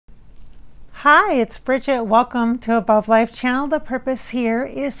Hi, it's Bridgette. Welcome to Above Life Channel. The purpose here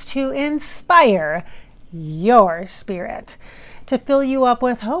is to inspire your spirit, to fill you up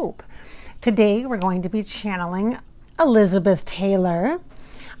with hope. Today, we're going to be channeling Elizabeth Taylor.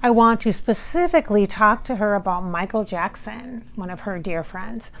 I want to specifically talk to her about Michael Jackson, one of her dear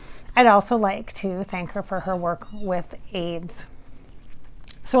friends. I'd also like to thank her for her work with AIDS.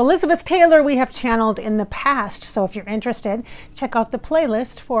 So Elizabeth Taylor, we have channeled in the past. So if you're interested, check out the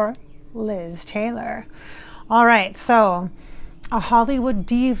playlist for Liz Taylor. All right, so a Hollywood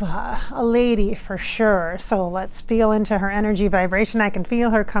diva, a lady for sure. So let's feel into her energy vibration. I can feel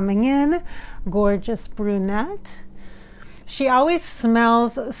her coming in. Gorgeous brunette. She always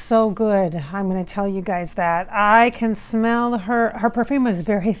smells so good. I'm going to tell you guys that. I can smell her perfume is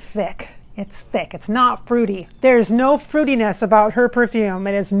very thick. It's thick. It's not fruity. There's no fruitiness about her perfume.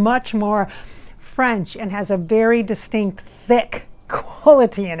 It is much more French and has a very distinct thick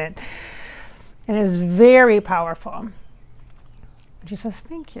quality in it. And is very powerful. She says,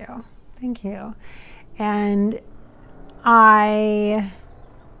 thank you. Thank you. And I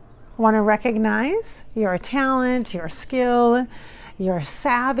want to recognize your talent, your skill, your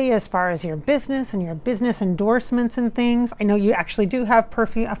savvy as far as your business and your business endorsements and things. I know you actually do have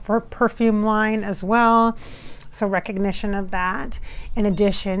a perfume line as well. So recognition of that, in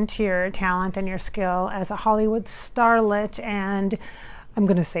addition to your talent and your skill as a Hollywood starlet, and I'm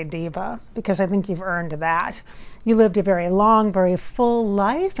going to say diva because I think you've earned that. You lived a very long, very full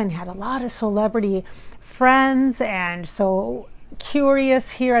life and had a lot of celebrity friends, and so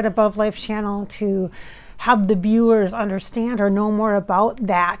curious here at Above Life Channel to have the viewers understand or know more about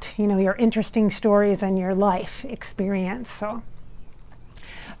that, you know, your interesting stories and your life experience. So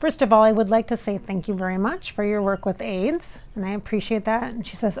first of all, I would like to say thank you very much for your work with AIDS, and I appreciate that. And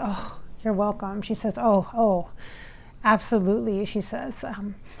she says, oh, you're welcome. She says, oh, absolutely. She says, I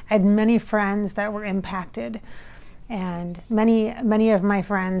had many friends that were impacted, and many of my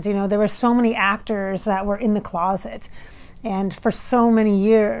friends, you know, there were so many actors that were in the closet, and for so many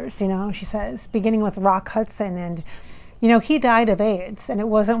years, you know, she says, beginning with Rock Hudson, and, you know, he died of AIDS, and it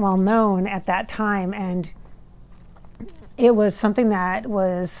wasn't well known at that time, and it was something that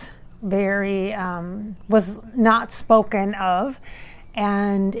was very, was not spoken of,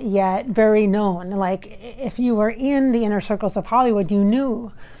 and yet very known. Like, if you were in the inner circles of Hollywood, you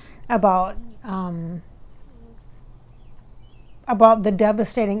knew about the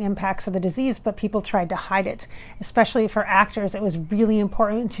devastating impacts of the disease, but people tried to hide it. Especially for actors, it was really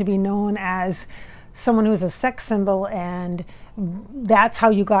important to be known as someone who's a sex symbol, and that's how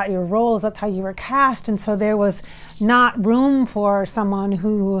you got your roles, that's how you were cast. And so there was not room for someone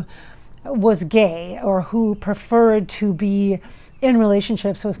who was gay or who preferred to be in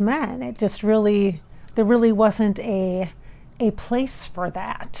relationships with men. It just really, there really wasn't a place for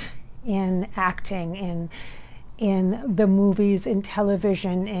that in acting, in the movies, in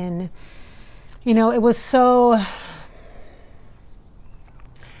television, in, you know, it was so.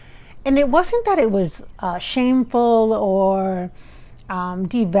 And it wasn't that it was shameful or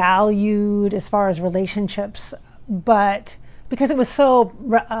devalued as far as relationships, but because it was so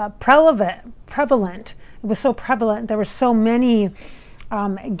prevalent. It was so prevalent. There were so many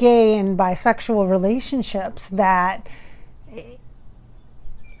gay and bisexual relationships that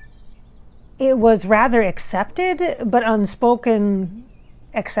it was rather accepted, but unspoken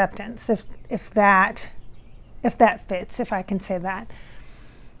acceptance, if that fits, if I can say that.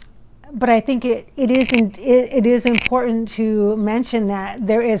 But I think it is important to mention that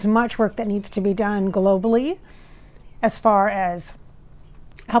there is much work that needs to be done globally as far as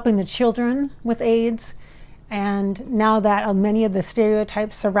helping the children with AIDS. And now that many of the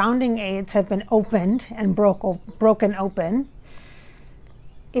stereotypes surrounding AIDS have been opened and broken open,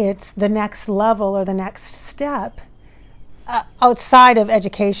 it's the next level or the next step outside of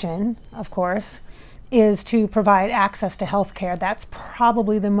education, of course, is to provide access to health care. That's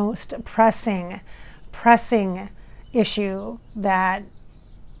probably the most pressing issue that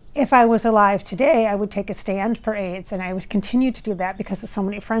if I was alive today, I would take a stand for AIDS, and I would continue to do that because of so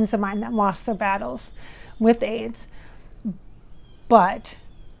many friends of mine that lost their battles with AIDS. But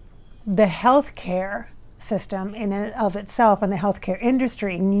the healthcare system in and of itself and the healthcare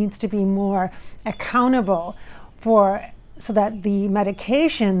industry needs to be more accountable so that the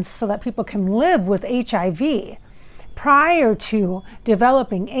medications, so that people can live with HIV prior to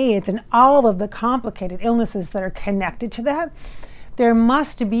developing AIDS and all of the complicated illnesses that are connected to that. There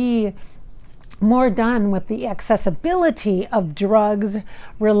must be more done with the accessibility of drugs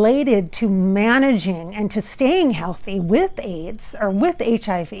related to managing and to staying healthy with AIDS or with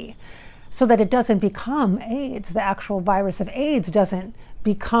HIV, so that it doesn't become AIDS. The actual virus of AIDS doesn't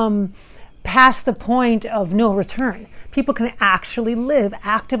become past the point of no return. People can actually live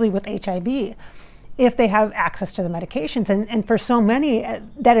actively with HIV if they have access to the medications. And for so many,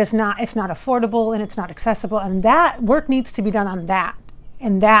 that is not, it's not affordable and it's not accessible. And that work needs to be done on that,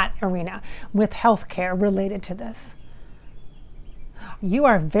 in that arena, with healthcare related to this. You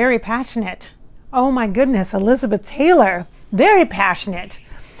are very passionate. Oh my goodness, Elizabeth Taylor, very passionate.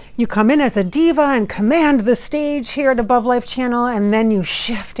 You come in as a diva and command the stage here at Above Life Channel, and then you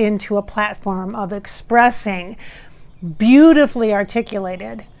shift into a platform of expressing beautifully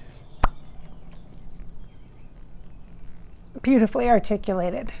articulated,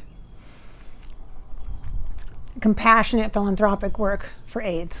 compassionate philanthropic work for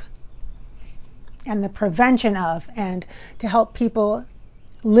AIDS and the prevention of, and to help people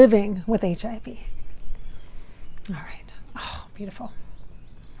living with HIV. All right. Oh, beautiful.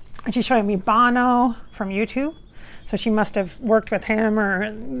 And she's showing me Bono from YouTube. So she must have worked with him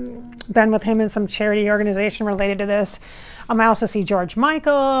or been with him in some charity organization related to this. I also see George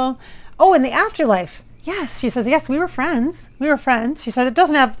Michael. Oh, in the afterlife. Yes, she says, yes, we were friends. We were friends. She said that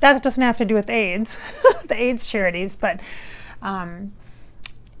doesn't have to do with AIDS, the AIDS charities, but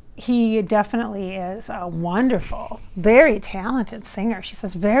he definitely is a wonderful, very talented singer. She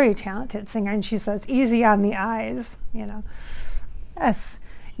says, very talented singer. And she says, easy on the eyes, you know. Yes.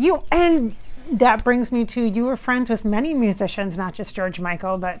 And that brings me to, you were friends with many musicians, not just George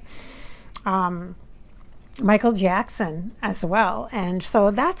Michael, but Michael Jackson as well. And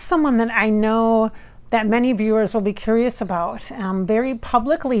so that's someone that I know that many viewers will be curious about. Very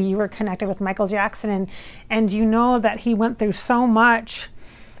publicly, you were connected with Michael Jackson, and you know that he went through so much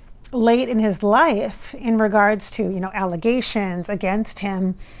late in his life in regards to, you know, allegations against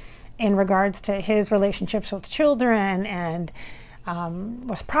him, in regards to his relationships with children, and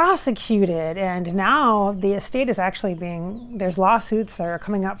was prosecuted, and now the estate is actually there's lawsuits that are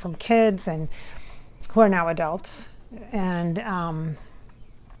coming up from kids and who are now adults. And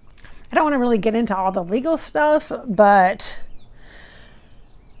I don't want to really get into all the legal stuff, but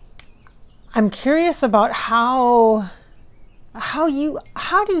I'm curious about how do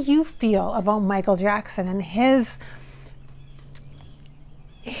you feel about Michael Jackson and his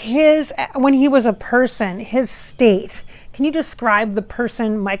when he was a person, his state. Can you describe the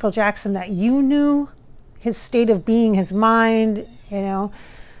person Michael Jackson that you knew, his state of being, his mind, you know,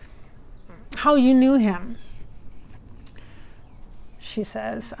 how you knew him? She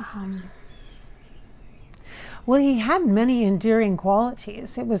says, well, he had many endearing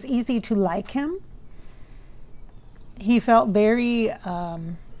qualities. It was easy to like him. He felt very,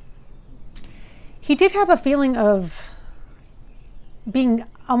 he did have a feeling of being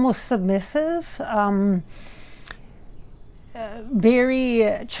almost submissive,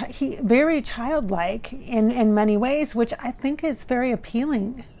 very childlike in many ways, which I think is very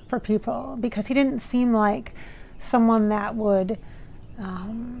appealing for people, because he didn't seem like someone that would,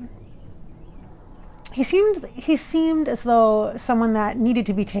 he seemed as though someone that needed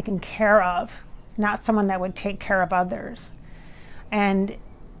to be taken care of, not someone that would take care of others. And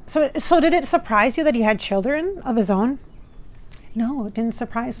so did it surprise you that he had children of his own? No, it didn't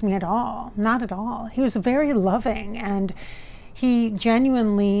surprise me at all. Not at all. He was very loving, and he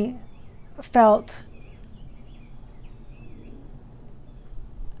genuinely felt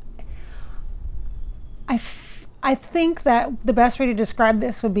I think that the best way to describe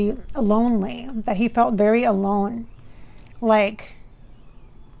this would be lonely, that he felt very alone, like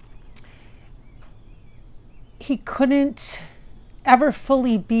he couldn't ever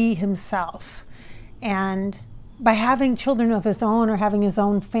fully be himself. And by having children of his own or having his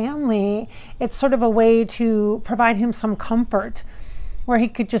own family, it's sort of a way to provide him some comfort where he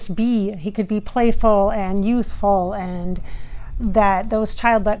could just be. He could be playful and youthful, and that those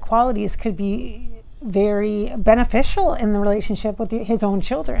childlike qualities could be very beneficial in the relationship with his own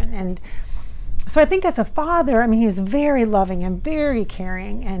children. And so I think as a father, I mean, he was very loving and very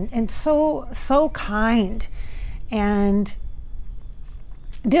caring and so kind. And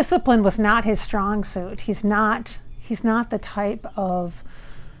discipline was not his strong suit. He's not the type of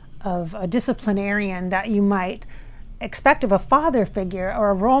a disciplinarian that you might expect of a father figure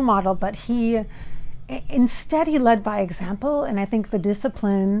or a role model, but instead he led by example. And I think the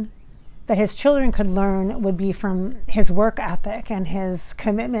discipline that his children could learn would be from his work ethic and his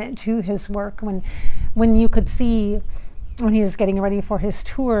commitment to his work. When you could see when he was getting ready for his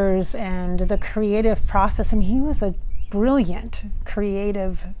tours and the creative process, I mean, he was a brilliant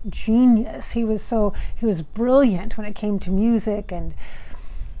creative genius. He was brilliant when it came to music and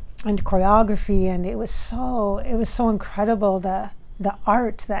choreography, and it was so incredible the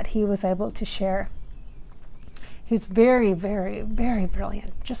art that he was able to share. He's very, very, very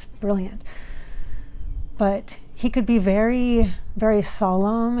brilliant, just brilliant. But he could be very, very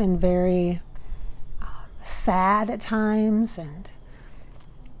solemn and very sad at times, and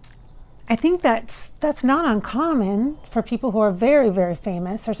I think that's not uncommon for people who are very, very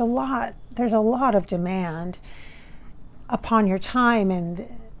famous. There's a lot of demand upon your time, and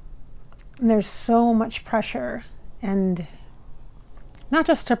there's so much pressure, and not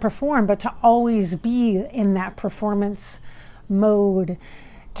just to perform, but to always be in that performance mode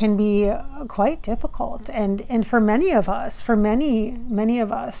can be quite difficult. And for many of us,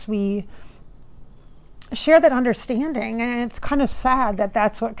 we share that understanding, and it's kind of sad that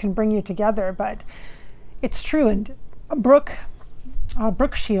that's what can bring you together, but it's true. And Brooke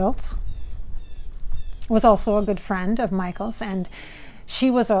Shields was also a good friend of Michael's, and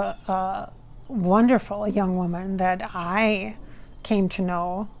she was a wonderful young woman that I came to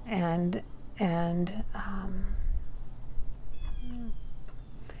know and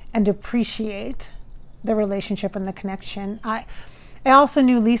appreciate the relationship and the connection. I also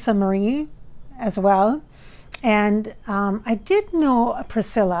knew Lisa Marie as well, and I did know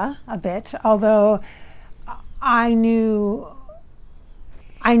Priscilla a bit, although I knew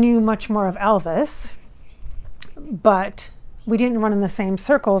much more of Elvis, but we didn't run in the same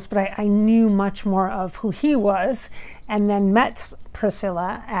circles, but I knew much more of who he was, and then met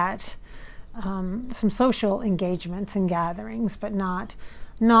Priscilla at some social engagements and gatherings, but not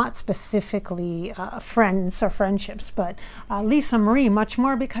specifically friends or friendships. But Lisa Marie much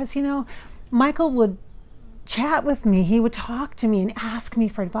more, because Michael would chat with me. He would talk to me and ask me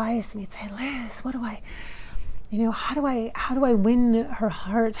for advice, and he'd say, Liz, what do I, how do I win her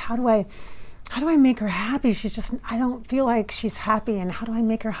heart? How do I make her happy? I don't feel like she's happy, and how can I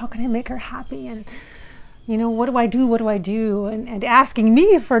make her happy? And what do I do? And asking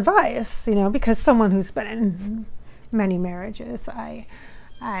me for advice, because someone who's been in many marriages,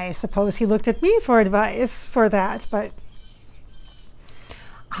 I suppose he looked at me for advice for that, but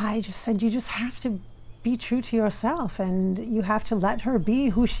I just said, you just have to be true to yourself, and you have to let her be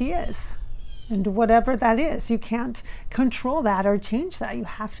who she is, and whatever that is. You can't control that or change that. You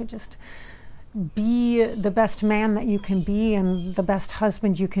have to just be the best man that you can be and the best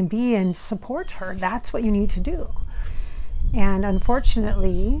husband you can be, and support her. It's what you need to do. And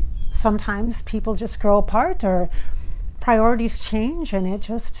unfortunately, sometimes people just grow apart, or priorities change, and it's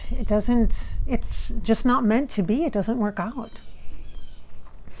just not meant to be. It doesn't work out.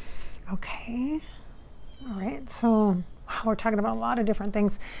 Okay. All right. So we're talking about a lot of different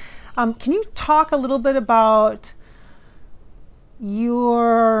things. Can you talk a little bit about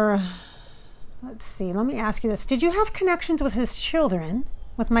let's see, let me ask you this. Did you have connections with his children,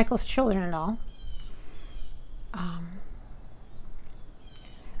 with Michael's children at all?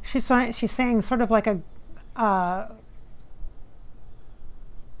 She's saying sort of like a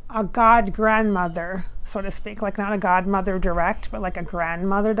god grandmother, so to speak, like not a godmother direct, but like a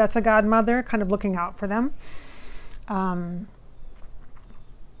grandmother that's a godmother, kind of looking out for them.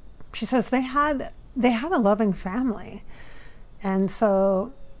 She says they had a loving family, and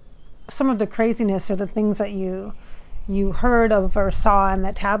so some of the craziness or the things that you heard of or saw in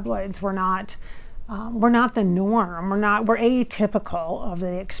the tabloids were not the norm. We're atypical of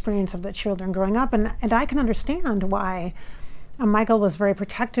the experience of the children growing up, and I can understand why Michael was very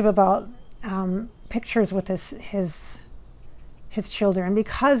protective about pictures with his children,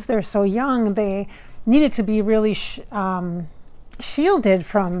 because they're so young. They needed to be really shielded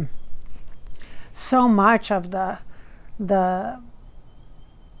from so much of the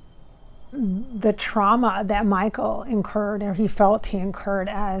trauma that Michael incurred, or he felt he incurred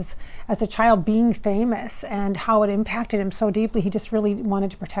as a child, being famous, and how it impacted him so deeply. He just really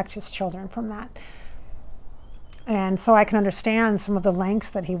wanted to protect his children from that. And so I can understand some of the lengths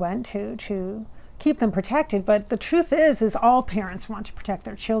that he went to keep them protected. But the truth is all parents want to protect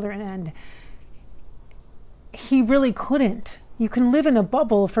their children, and he really couldn't. You can live in a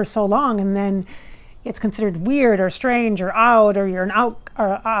bubble for so long, and then it's considered weird or strange or out, or you're an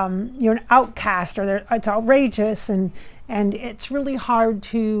outcast, or it's outrageous, and it's really hard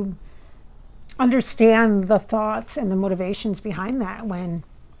to understand the thoughts and the motivations behind that, when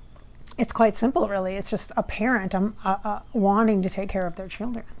it's quite simple, really. It's just a parent wanting to take care of their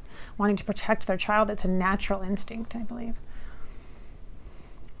children, wanting to protect their child. It's a natural instinct, I believe.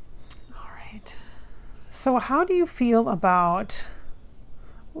 All right. So how do you feel about...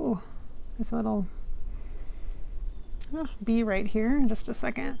 Ooh, there's a little bee right here. In just a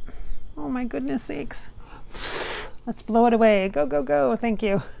second. Oh my goodness sakes. Let's blow it away. Go, go, go. Thank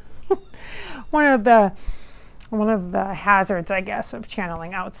you. One of the hazards, I guess, of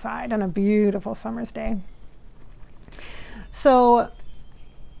channeling outside on a beautiful summer's day. So,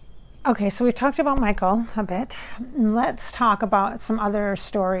 okay, so we've talked about Michael a bit. Let's talk about some other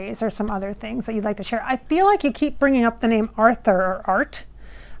stories or some other things that you'd like to share. I feel like you keep bringing up the name Arthur or Art.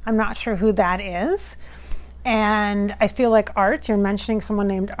 I'm not sure who that is. And I feel like Art, you're mentioning someone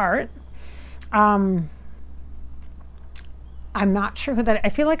named Art. I'm not sure who that is. I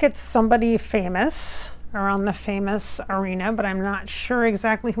feel like it's somebody famous, around the famous arena, but I'm not sure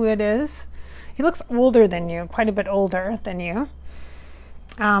exactly who it is. He looks older than you, quite a bit older than you.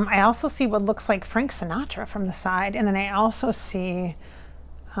 I also see what looks like Frank Sinatra from the side, and then I also see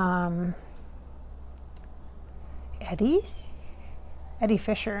Eddie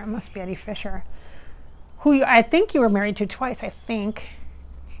Fisher. It must be Eddie Fisher, who I think you were married to twice. I think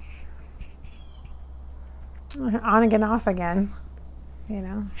on again, off again. You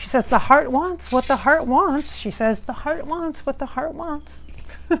know, she says the heart wants what the heart wants. She says the heart wants what the heart wants.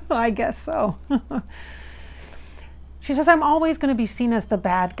 I guess so. She says, I'm always going to be seen as the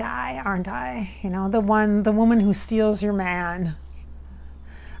bad guy, aren't I? You know, the woman who steals your man,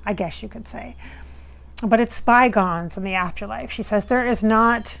 I guess you could say. But it's bygones in the afterlife. She says there is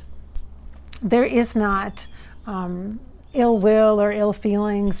not ill will or ill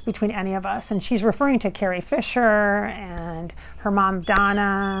feelings between any of us. And she's referring to Carrie Fisher and her mom,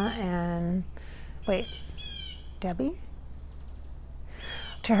 Donna, and, wait, Debbie?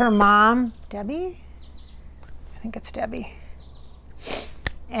 To her mom, Debbie? I think it's Debbie.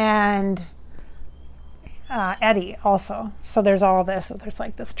 And Eddie also. So there's all this, there's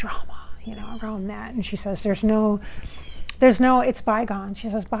like this drama, you know, around that. And she says there's no, it's bygones. She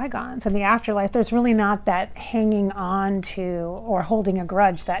says bygones. In the afterlife, there's really not that hanging on to or holding a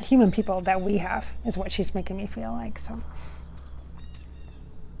grudge that human people that we have, is what she's making me feel like. So,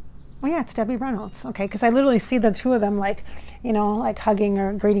 well, yeah, it's Debbie Reynolds. Okay, because I literally see the two of them like, you know, like hugging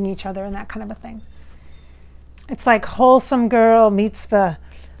or greeting each other and that kind of a thing. It's like wholesome girl meets the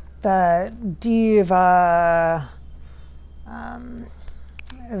diva,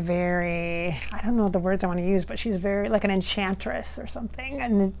 very, I don't know the words I want to use, but she's very like an enchantress or something,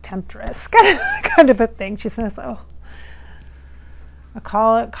 an temptress, kind of a thing. She says, oh,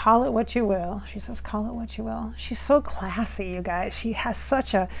 call it what you will. She says, call it what you will. She's so classy, you guys. She has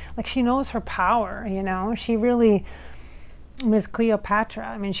such a, like, she knows her power, you know. She really, Ms. Cleopatra,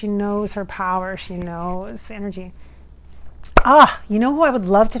 I mean, she knows her power. She knows the energy. You know who I would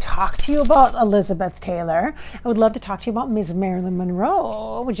love to talk to you about? Elizabeth Taylor. I would love to talk to you about Ms. Marilyn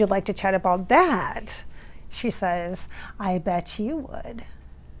Monroe. Would you like to chat about that? She says, I bet you would.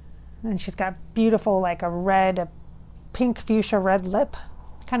 And she's got beautiful, like a pink fuchsia red lip.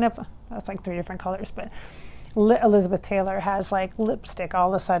 Kind of, that's like 3 different colors, but Elizabeth Taylor has like lipstick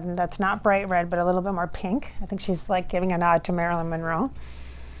all of a sudden that's not bright red, but a little bit more pink. I think she's like giving a nod to Marilyn Monroe.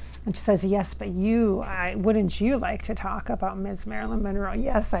 And she says, yes, but wouldn't you like to talk about Ms. Marilyn Monroe?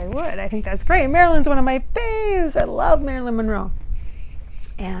 Yes, I would. I think that's great. Marilyn's one of my faves. I love Marilyn Monroe.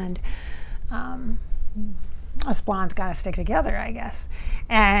 And us blondes got to stick together, I guess.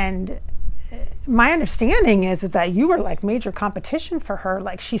 And my understanding is that you were like major competition for her.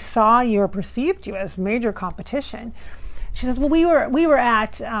 Like she saw you or perceived you as major competition. She says, well, we were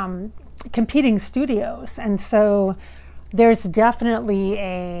at competing studios. And so there's definitely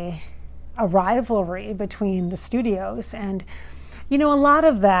a rivalry between the studios. And, you know, a lot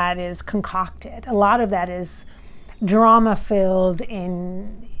of that is concocted. A lot of that is drama filled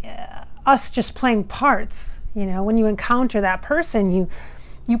in us just playing parts. You know, when you encounter that person,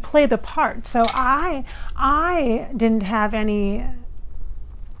 you play the part. So I didn't have any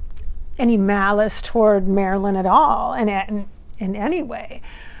malice toward Marilyn at all in any way.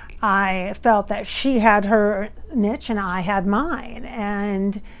 I felt that she had her niche and I had mine,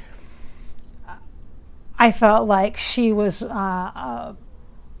 and I felt like she was a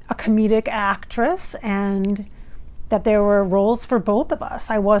comedic actress and that there were roles for both of us.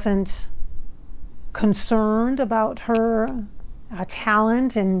 I wasn't concerned about her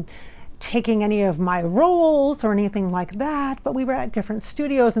talent and taking any of my roles or anything like that, but we were at different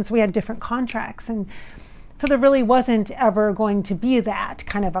studios and so we had different contracts, and so there really wasn't ever going to be that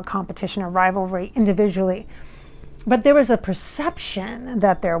kind of a competition or rivalry individually. But there was a perception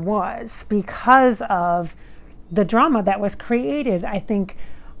that there was because of the drama that was created, I think,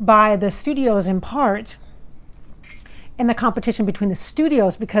 by the studios in part, and the competition between the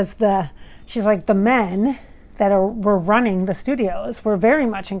studios, because she's like the men that were running the studios were very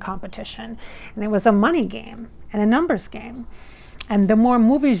much in competition, and it was a money game and a numbers game. And the more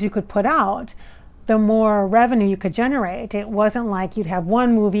movies you could put out, the more revenue you could generate. It wasn't like you'd have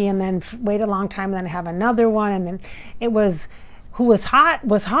one movie and then wait a long time and then have another one, and then it was who was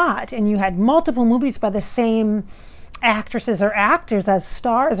hot, and you had multiple movies by the same actresses or actors as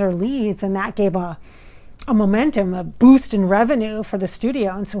stars or leads, and that gave a momentum, a boost in revenue for the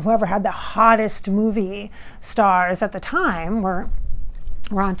studio. And so whoever had the hottest movie stars at the time were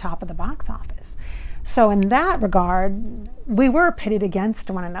on top of the box office. So in that regard, we were pitted against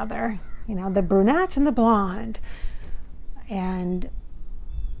one another, you know, the brunette and the blonde. And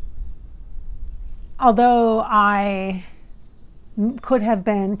although I could have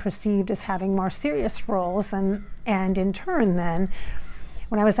been perceived as having more serious roles, and in turn then,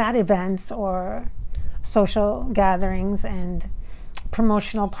 when I was at events or social gatherings and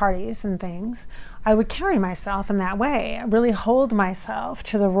promotional parties and things, I would carry myself in that way, really hold myself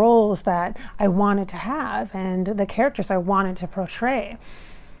to the roles that I wanted to have and the characters I wanted to portray,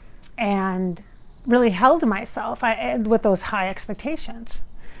 and really held myself with those high expectations,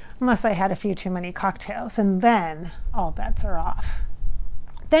 unless I had a few too many cocktails, and then all bets are off.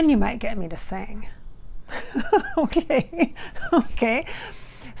 Then you might get me to sing. Okay.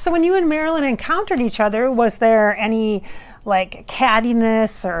 So when you and Marilyn encountered each other, was there any like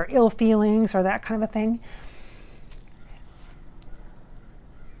cattiness or ill feelings or that kind of a thing?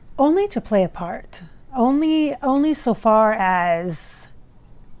 Only to play a part. Only so far as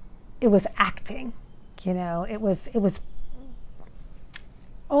it was acting. You know, it was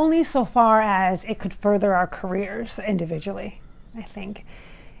only so far as it could further our careers individually. I think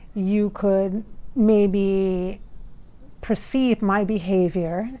you could maybe perceive my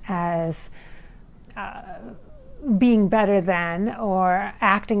behavior as being better than, or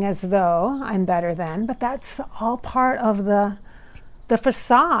acting as though I'm better than, but that's all part of the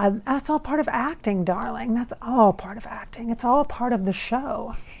facade. That's all part of acting, darling. That's all part of acting. It's all part of the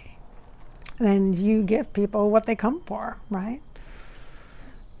show. And you give people what they come for, right?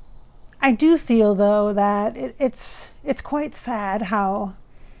 I do feel, though, that it's quite sad how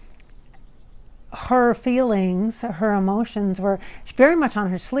her feelings, her emotions were very much on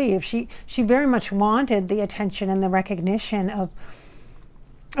her sleeve. She very much wanted the attention and the recognition of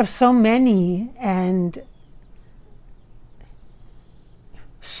so many, and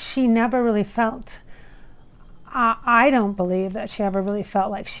she never really felt, I don't believe that she ever really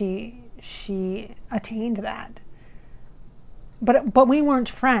felt like she attained that. But we weren't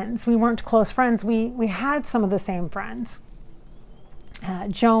friends. We weren't close friends. We had some of the same friends.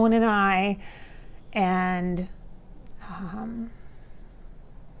 Joan and I, and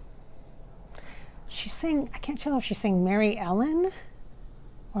she sang, I can't tell if she sang Mary Ellen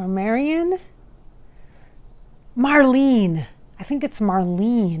or Marion. Marlene. I think it's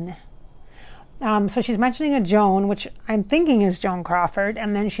Marlene. So she's mentioning a Joan, which I'm thinking is Joan Crawford,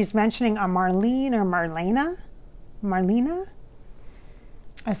 and then she's mentioning a Marlene or Marlena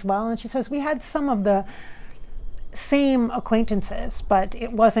as well. And she says, we had some of the same acquaintances, but there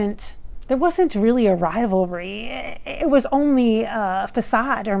wasn't really a rivalry. It was only a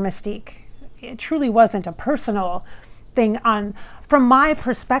facade or mystique. It truly wasn't a personal thing. From my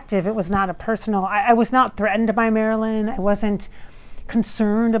perspective, it was not a personal, I was not threatened by Marilyn. I wasn't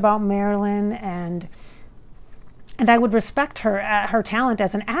concerned about Marilyn, and I would respect her talent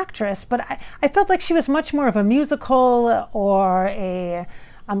as an actress, but I felt like she was much more of a musical or a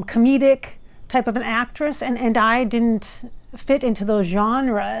comedic type of an actress, and I didn't fit into those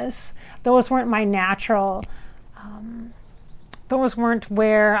genres. Those weren't my natural, those weren't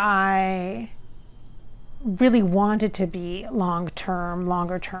where I really wanted to be longer term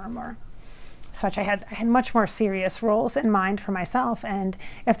or such. I had much more serious roles in mind for myself, and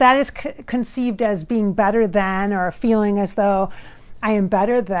if that is conceived as being better than, or feeling as though I am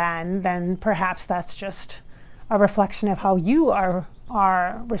better than, then perhaps that's just a reflection of how you are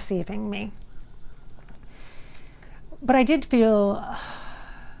receiving me. But I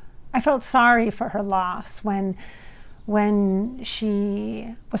felt sorry for her loss when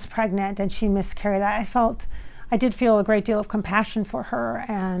she was pregnant and she miscarried. I did feel a great deal of compassion for her,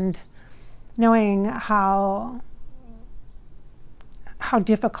 and knowing how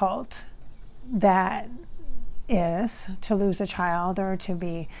difficult that is, to lose a child, or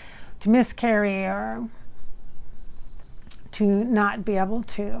to miscarry, or to not be able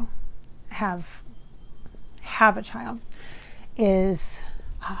to have a child, is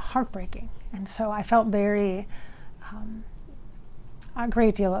heartbreaking. And so I felt a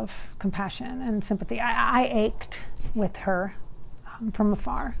great deal of compassion and sympathy. I ached with her from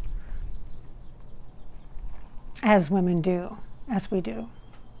afar, as women do, as we do,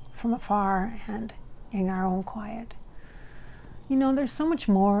 from afar and in our own quiet. You know, there's so much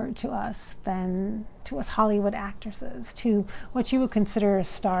more to us than to us Hollywood actresses, to what you would consider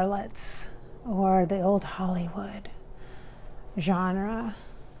starlets, or the old Hollywood genre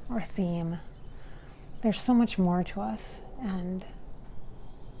or theme. there's so much more to us, and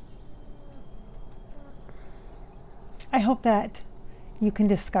I hope that you can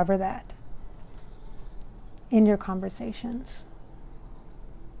discover that in your conversations.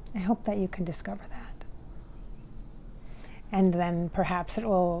 I hope that you can discover that. And then perhaps it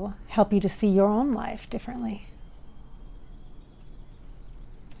will help you to see your own life differently.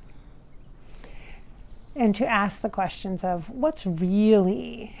 And to ask the questions of what's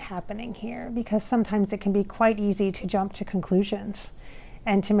really happening here, because sometimes it can be quite easy to jump to conclusions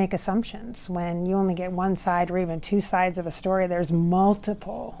and to make assumptions when you only get one side or even two sides of a story. There's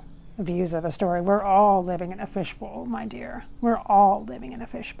multiple views of a story. We're all living in a fishbowl, my dear. We're all living in a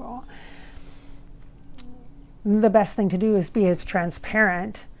fishbowl. The best thing to do is be as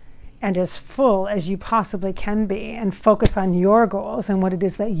transparent and as full as you possibly can be, and focus on your goals and what it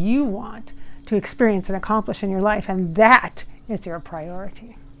is that you want to experience and accomplish in your life, and that is your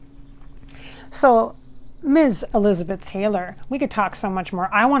priority. So, Ms. Elizabeth Taylor, we could talk so much more.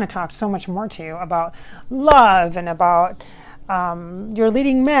 I want to talk so much more to you about love and about your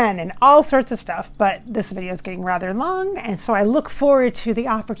leading men and all sorts of stuff, but this video is getting rather long, and so I look forward to the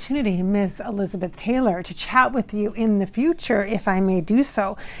opportunity, Ms. Elizabeth Taylor, to chat with you in the future, if I may do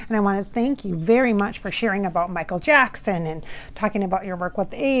so. And I want to thank you very much for sharing about Michael Jackson and talking about your work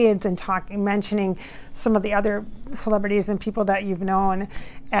with AIDS and mentioning some of the other celebrities and people that you've known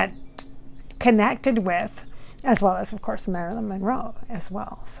and connected with, as well as, of course, Marilyn Monroe as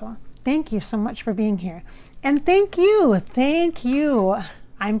well. So thank you so much for being here. And thank you.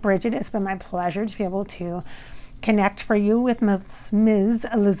 I'm Bridgette. It's been my pleasure to be able to connect for you with Ms.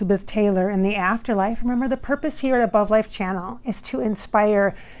 Elizabeth Taylor in the afterlife. Remember, the purpose here at Above Life Channel is to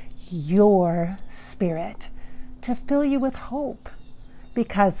inspire your spirit, to fill you with hope,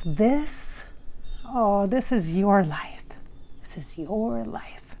 because this is your life. This is your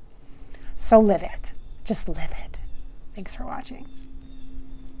life. So live it. Just live it. Thanks for watching.